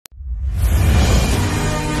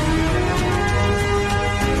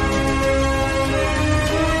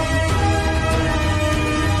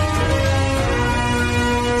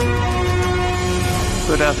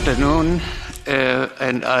afternoon,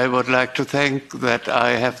 and I would like to thank that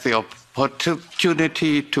I have the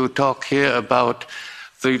opportunity to talk here about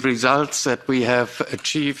the results that we have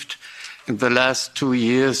achieved in the last 2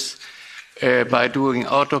 years by doing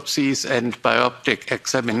autopsies and bioptic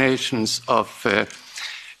examinations of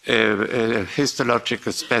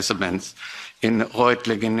histological specimens in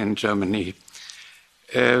Reutlingen in Germany.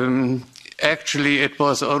 Actually, it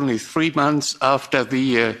was only 3 months after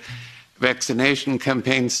the vaccination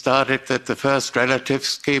campaign started that the first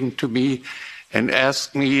relatives came to me and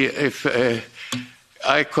asked me if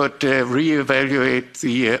I could reevaluate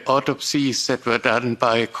the autopsies that were done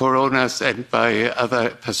by coroners and by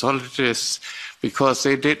other pathologists because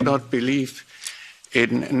they did not believe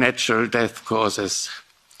in natural death causes.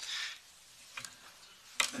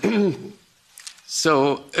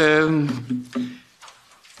 So,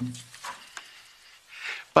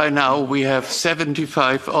 by now, we have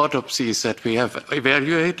 75 autopsies that we have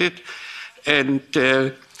evaluated, and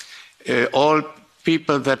all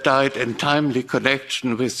people that died in timely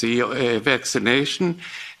connection with the vaccination.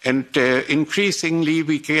 And increasingly,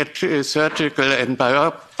 we get surgical and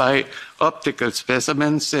bioptical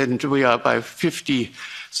specimens, and we are by 50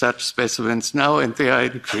 such specimens now, and they are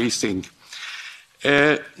increasing.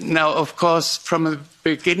 Now, of course, from the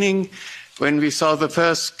beginning, when we saw the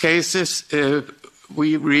first cases,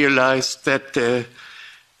 we realized that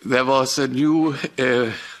there was a new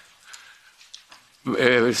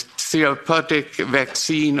therapeutic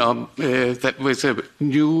vaccine that was a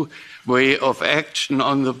new way of action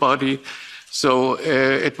on the body. So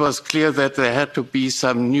it was clear that there had to be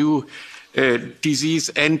some new disease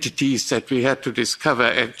entities that we had to discover,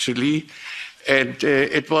 actually. And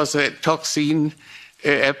it was a toxin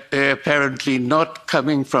apparently not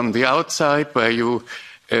coming from the outside, where you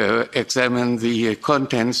examine the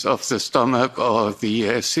contents of the stomach or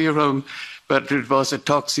the serum, but it was a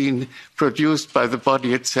toxin produced by the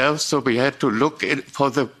body itself. So we had to look for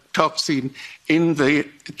the toxin in the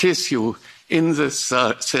tissue, in the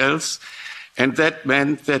cells. And that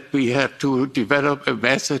meant that we had to develop a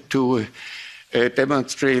method to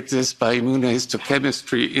demonstrate this by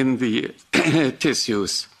immunohistochemistry in the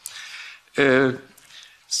tissues.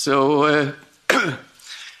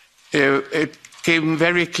 It came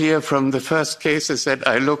very clear from the first cases that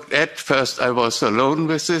I looked at. First, I was alone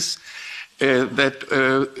with this, that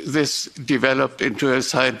this developed into a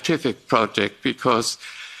scientific project because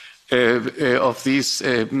of these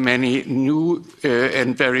many new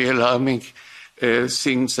and very alarming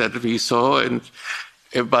things that we saw. And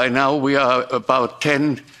by now, we are about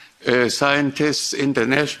 10 scientists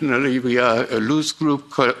internationally. We are a loose group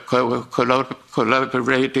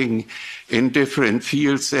collaborating in different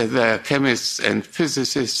fields. There are chemists and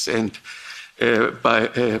physicists and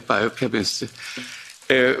biochemists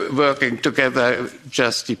working together,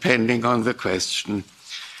 just depending on the question.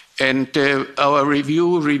 And our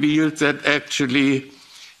review revealed that actually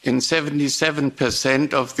in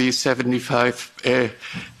 77% of these 75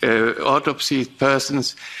 autopsy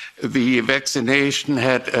persons, the vaccination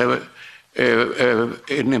had an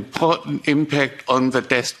important impact on the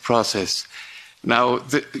death process. Now,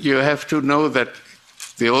 you have to know that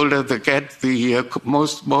the older they get, the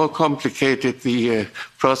more complicated the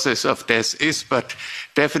process of death is, but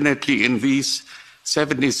definitely in these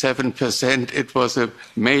 77%, it was a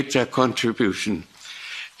major contribution.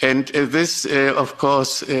 And this, of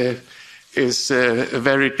course, is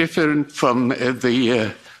very different from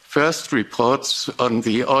the first reports on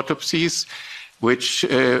the autopsies, which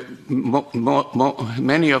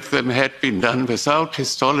many of them had been done without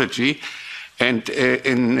histology. And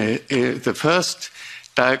in the first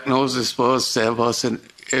diagnosis there was a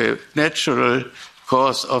natural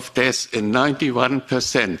cause of death in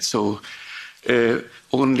 91%. So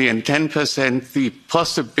only in 10% the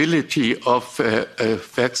possibility of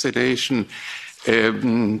vaccination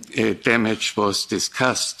damage was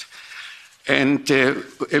discussed. And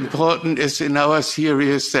important is in our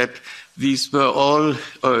series that these were all,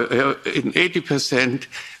 in 80%,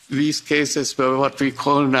 these cases were what we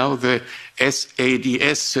call now the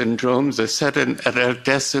SADS syndrome, the sudden adult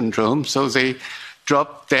death syndrome. So they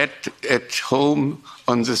dropped dead at home,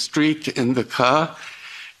 on the street, in the car.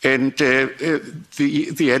 And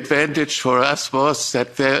the advantage for us was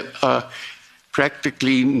that there are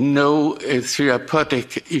practically no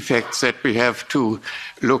therapeutic effects that we have to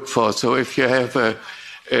look for. So if you have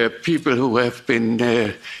people who have been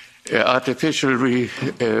artificially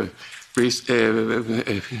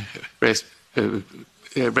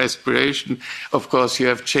respiration, of course you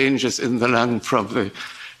have changes in the lung from the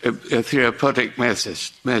therapeutic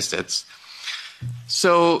methods.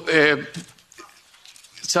 So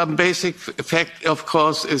some basic fact, of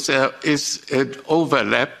course, is an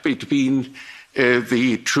overlap between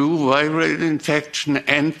the true viral infection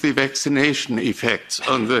and the vaccination effects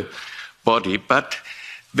on the body. But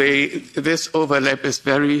this overlap is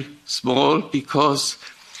very small because,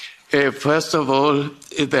 first of all,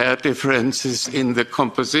 there are differences in the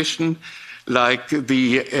composition. Like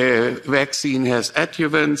the vaccine has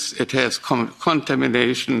adjuvants, it has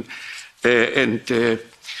contamination, and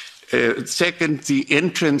second, the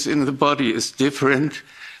entrance in the body is different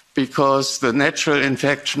because the natural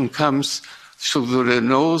infection comes through the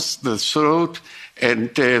nose, the throat,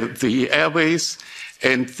 and the airways.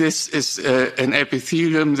 And this is an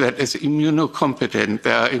epithelium that is immunocompetent.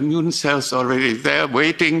 There are immune cells already there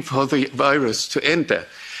waiting for the virus to enter.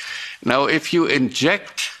 Now, if you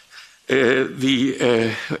inject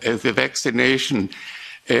the vaccination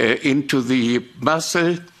into the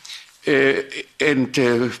muscle, and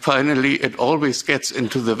finally it always gets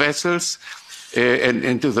into the vessels and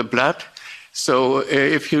into the blood. So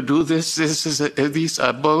if you do this, these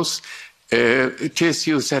are both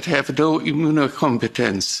tissues that have no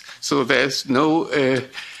immunocompetence. So there's no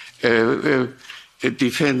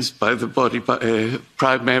defense by the body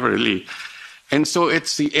primarily. And so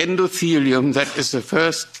it's the endothelium that is the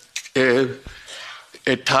first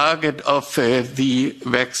target of the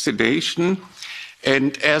vaccination.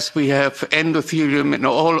 And as we have endothelium in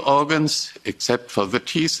all organs, except for the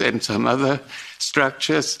teeth and some other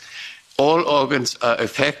structures, all organs are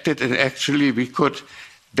affected. And actually, we could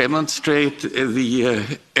demonstrate the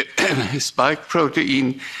spike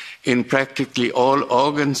protein in practically all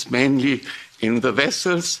organs, mainly in the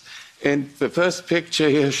vessels. And the first picture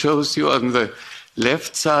here shows you on the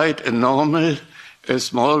left side a normal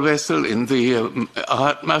small vessel in the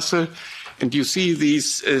heart muscle. And you see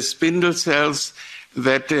these spindle cells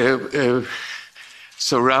that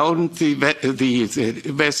surround the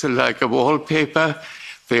vessel like a wallpaper.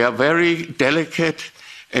 They are very delicate.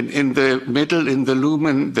 And in the middle, in the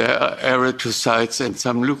lumen, there are erythrocytes and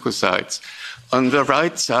some leukocytes. On the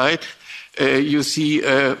right side, you see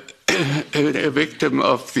a victim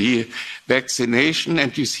of the vaccination,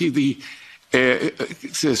 and you see the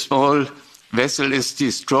small vessel is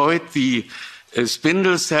destroyed. The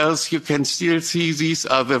spindle cells, you can still see these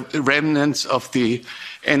are the remnants of the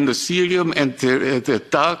endothelium, and the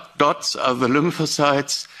dark dots are the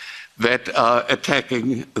lymphocytes that are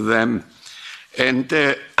attacking them. And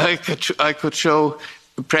I could show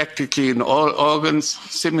practically in all organs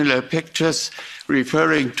similar pictures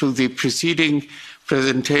referring to the preceding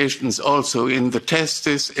presentations, also in the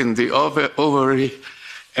testes, in the ovary,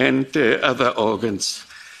 and other organs.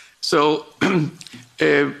 So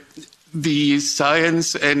the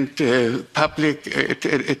science and public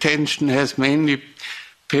attention has mainly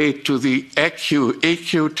paid to the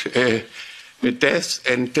acute deaths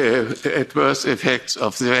and adverse effects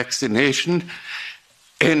of the vaccination.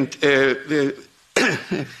 And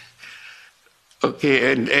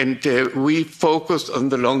we focused on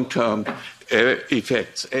the long-term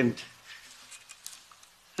effects.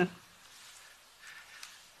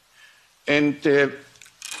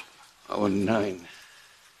 Oh, 9.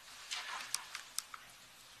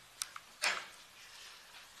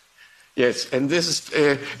 Yes, and this is,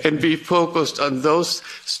 and we focused on those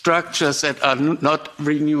structures that are not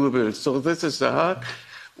renewable. So this is the heart.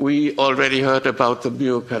 We already heard about the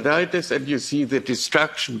myocarditis, and you see the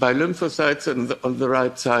destruction by lymphocytes, and on the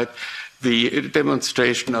right side, the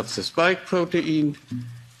demonstration of the spike protein.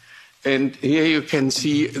 And here you can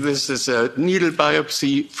see this is a needle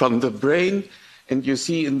biopsy from the brain, and you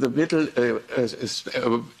see in the middle a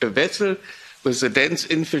vessel with a dense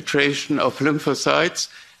infiltration of lymphocytes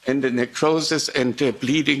and a necrosis and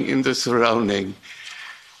bleeding in the surrounding.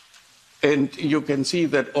 And you can see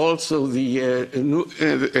that also the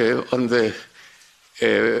on the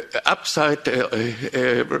upside,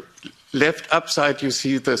 left upside, you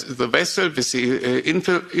see the vessel with the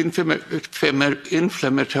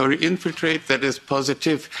inflammatory infiltrate that is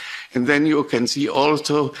positive. And then you can see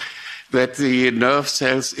also that the nerve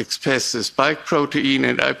cells express the spike protein,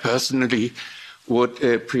 and I personally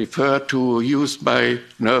would prefer to use my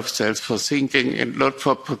nerve cells for thinking and not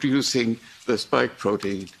for producing the spike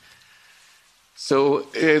protein. So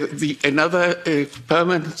another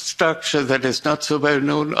permanent structure that is not so well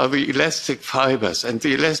known are the elastic fibers. And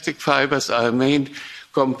the elastic fibers are a main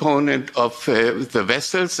component of the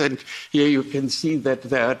vessels. And here you can see that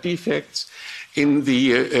there are defects in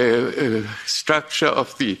the structure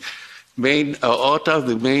of the main aorta,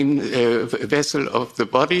 the main vessel of the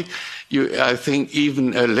body. I think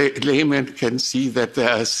even a layman can see that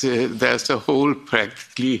there's a hole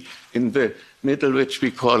practically in the middle, which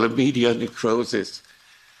we call a medial necrosis.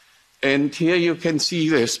 And here you can see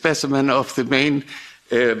the specimen of the main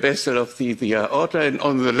vessel of the aorta, and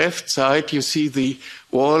on the left side you see the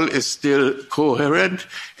wall is still coherent,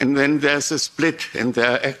 and then there's a split, and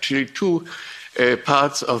there are actually two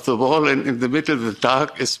parts of the wall, and in the middle the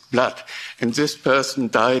dark is blood. And this person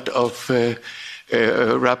died of a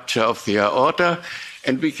rupture of the aorta.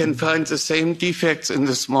 And we can find the same defects in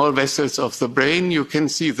the small vessels of the brain. You can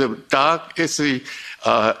see the dark is the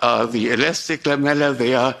elastic lamella.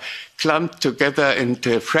 They are clumped together and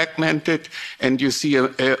fragmented. And you see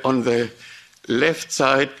on the left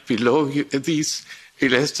side below you, these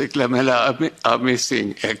elastic lamella are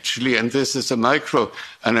missing, actually. And this is a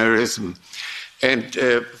microaneurysm. And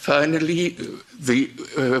finally, the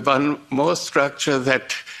one more structure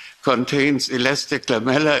that contains elastic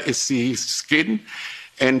lamella is the skin.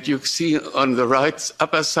 And you see on the right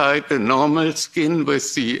upper side the normal skin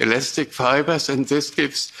with the elastic fibers, and this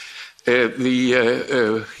gives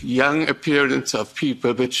the young appearance of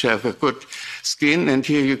people which have a good skin. And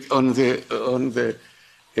here you, on the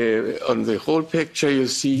whole picture you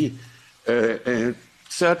see a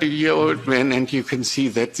 30-year-old man, and you can see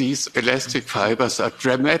that these elastic fibers are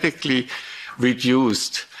dramatically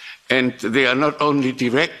reduced. And they are not only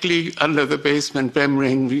directly under the basement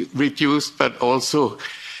membrane reduced, but also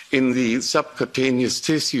in the subcutaneous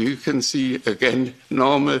tissue. You can see, again,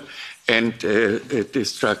 normal and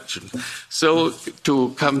destruction. So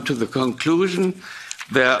to come to the conclusion,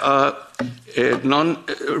 there are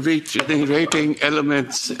non-regenerating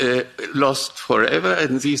elements lost forever,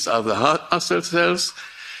 and these are the heart muscle cells.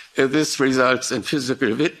 This results in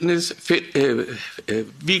physical weakness,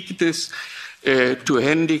 to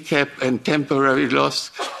handicap and temporary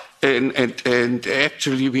loss. And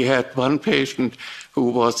actually we had one patient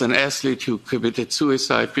who was an athlete who committed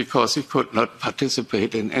suicide because he could not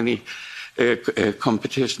participate in any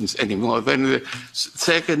competitions anymore. Then the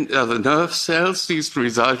second are the nerve cells. These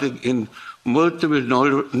resulted in multiple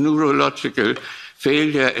neurological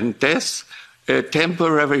failure and death,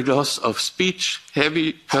 temporary loss of speech,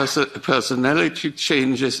 heavy personality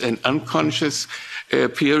changes and unconscious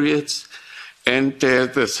periods. And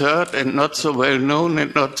the third, and not so well known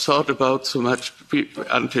and not thought about so much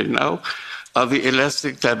until now, are the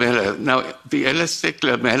elastic lamella. Now, the elastic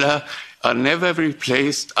lamella are never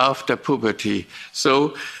replaced after puberty.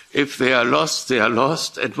 So if they are lost, they are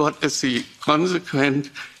lost. And what is the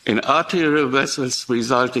consequence in arterial vessels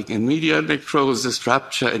resulting in medial necrosis,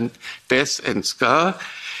 rupture, and death and scar?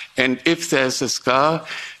 And if there's a scar,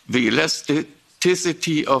 the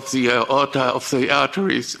elasticity of the aorta, of the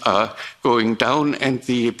arteries are going down and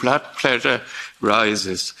the blood pressure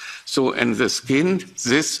rises. So in the skin,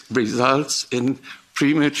 this results in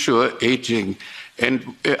premature aging.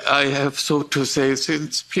 And I have, so to say,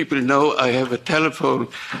 since people know I have a telephone,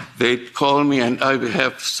 they call me and I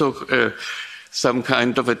have some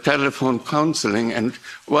kind of a telephone counseling. And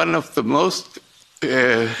one of the most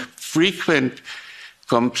frequent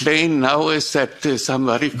complaint now is that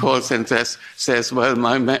somebody calls and says, well,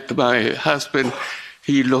 my husband,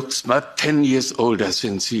 he looks about 10 years older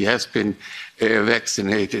since he has been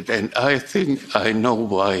vaccinated. And I think I know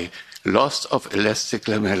why. Loss of elastic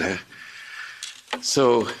lamella.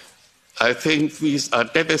 So I think these are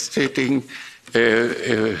devastating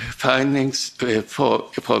findings for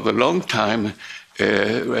the long time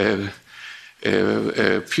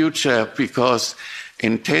future, because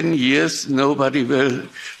in 10 years, nobody will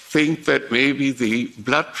think that maybe the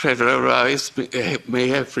blood pressure rise may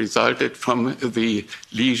have resulted from the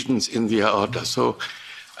lesions in the aorta. So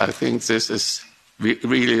I think this is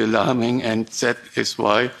really alarming, and that is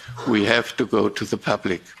why we have to go to the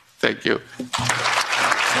public. Thank you.